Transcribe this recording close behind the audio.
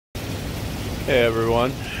Hey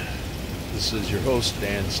everyone, this is your host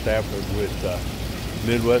Dan Stafford with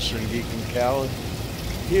Midwestern Geek and Cali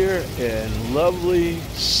here in lovely,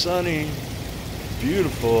 sunny,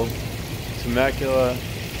 beautiful Temecula,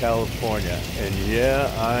 California. And yeah,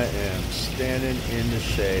 I am standing in the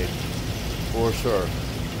shade for sure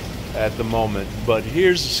at the moment. But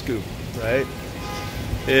here's the scoop, right?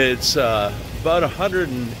 It's about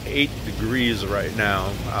 108 degrees right now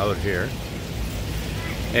out here,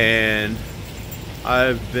 and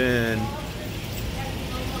I've been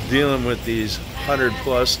dealing with these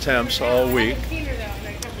 100+ temps all week.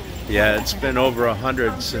 Yeah, it's been over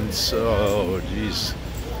 100 since, oh geez,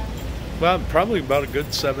 well, probably about a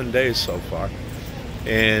good 7 days so far.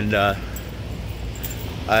 And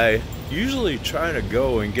I usually try to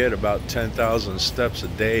go and get about 10,000 steps a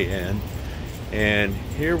day in, and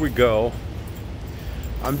here we go.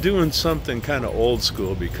 I'm doing something kind of old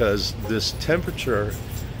school because this temperature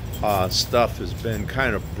stuff has been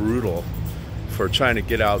kind of brutal for trying to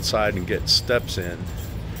get outside and get steps in.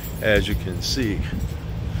 As you can see,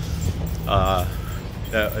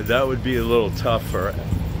 that would be a little tough for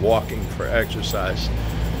walking for exercise.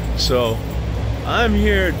 So I'm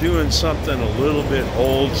here doing something a little bit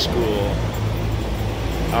old school.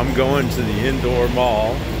 I'm going to the indoor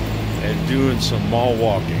mall and doing some mall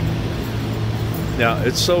walking. Now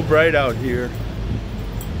it's so bright out here,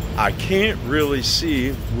 I can't really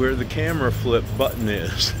see where the camera flip button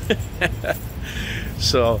is.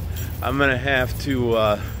 So I'm gonna have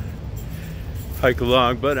to hike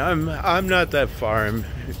along, but I'm not that far. I'm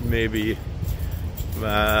maybe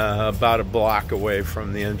about a block away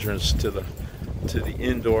from the entrance to the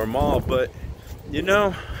indoor mall. But you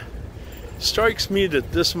know, strikes me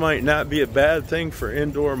that this might not be a bad thing for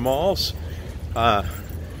indoor malls,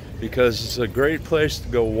 because it's a great place to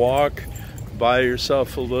go walk, buy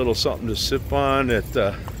yourself a little something to sip on at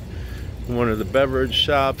one of the beverage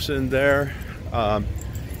shops in there.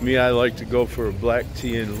 Me, I like to go for a black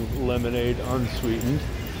tea and lemonade unsweetened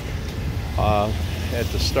at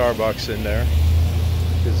the Starbucks in there,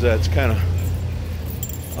 because that's kind of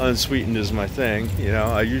unsweetened is my thing. You know,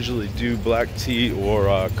 I usually do black tea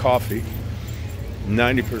or coffee.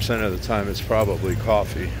 90% of the time it's probably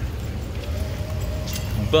coffee.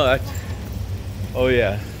 But oh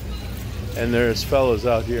yeah, and there's fellas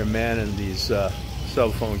out here manning these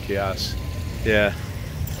cell phone kiosks. Yeah,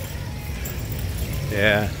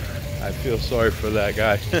 I feel sorry for that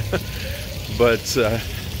guy. But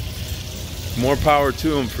more power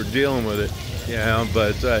to him for dealing with it. Yeah,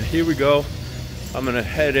 but here we go. I'm gonna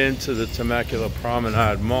head into the Temecula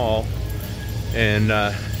Promenade Mall and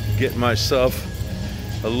get myself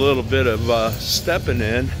a little bit of stepping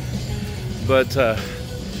in. But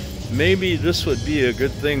maybe this would be a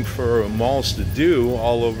good thing for malls to do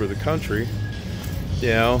all over the country.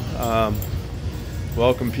 You know,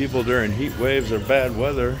 welcome people during heat waves or bad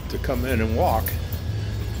weather to come in and walk.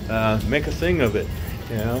 Make a thing of it,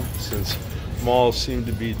 you know, since malls seem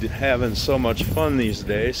to be having so much fun these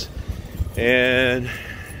days. And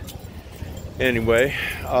anyway,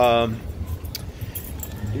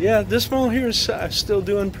 yeah, this mall here is still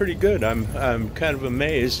doing pretty good. I'm kind of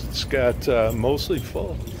amazed. It's got mostly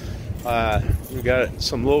full. We got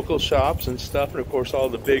some local shops and stuff, and of course all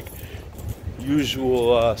the big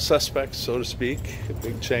usual suspects, so to speak,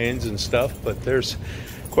 big chains and stuff. But there's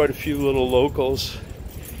quite a few little locals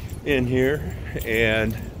in here,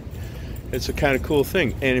 and it's a kind of cool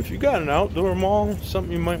thing. And if you got an outdoor mall,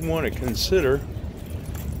 something you might want to consider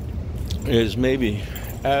is maybe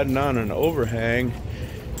adding on an overhang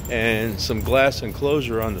and some glass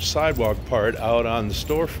enclosure on the sidewalk part out on the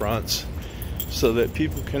storefronts, so that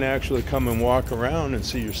people can actually come and walk around and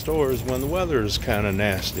see your stores when the weather is kind of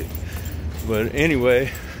nasty. But anyway,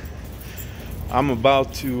 I'm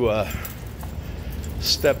about to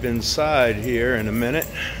step inside here in a minute.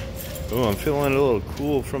 Oh, I'm feeling a little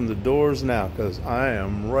cool from the doors now because I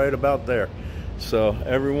am right about there. So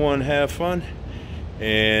everyone have fun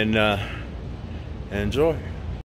and enjoy.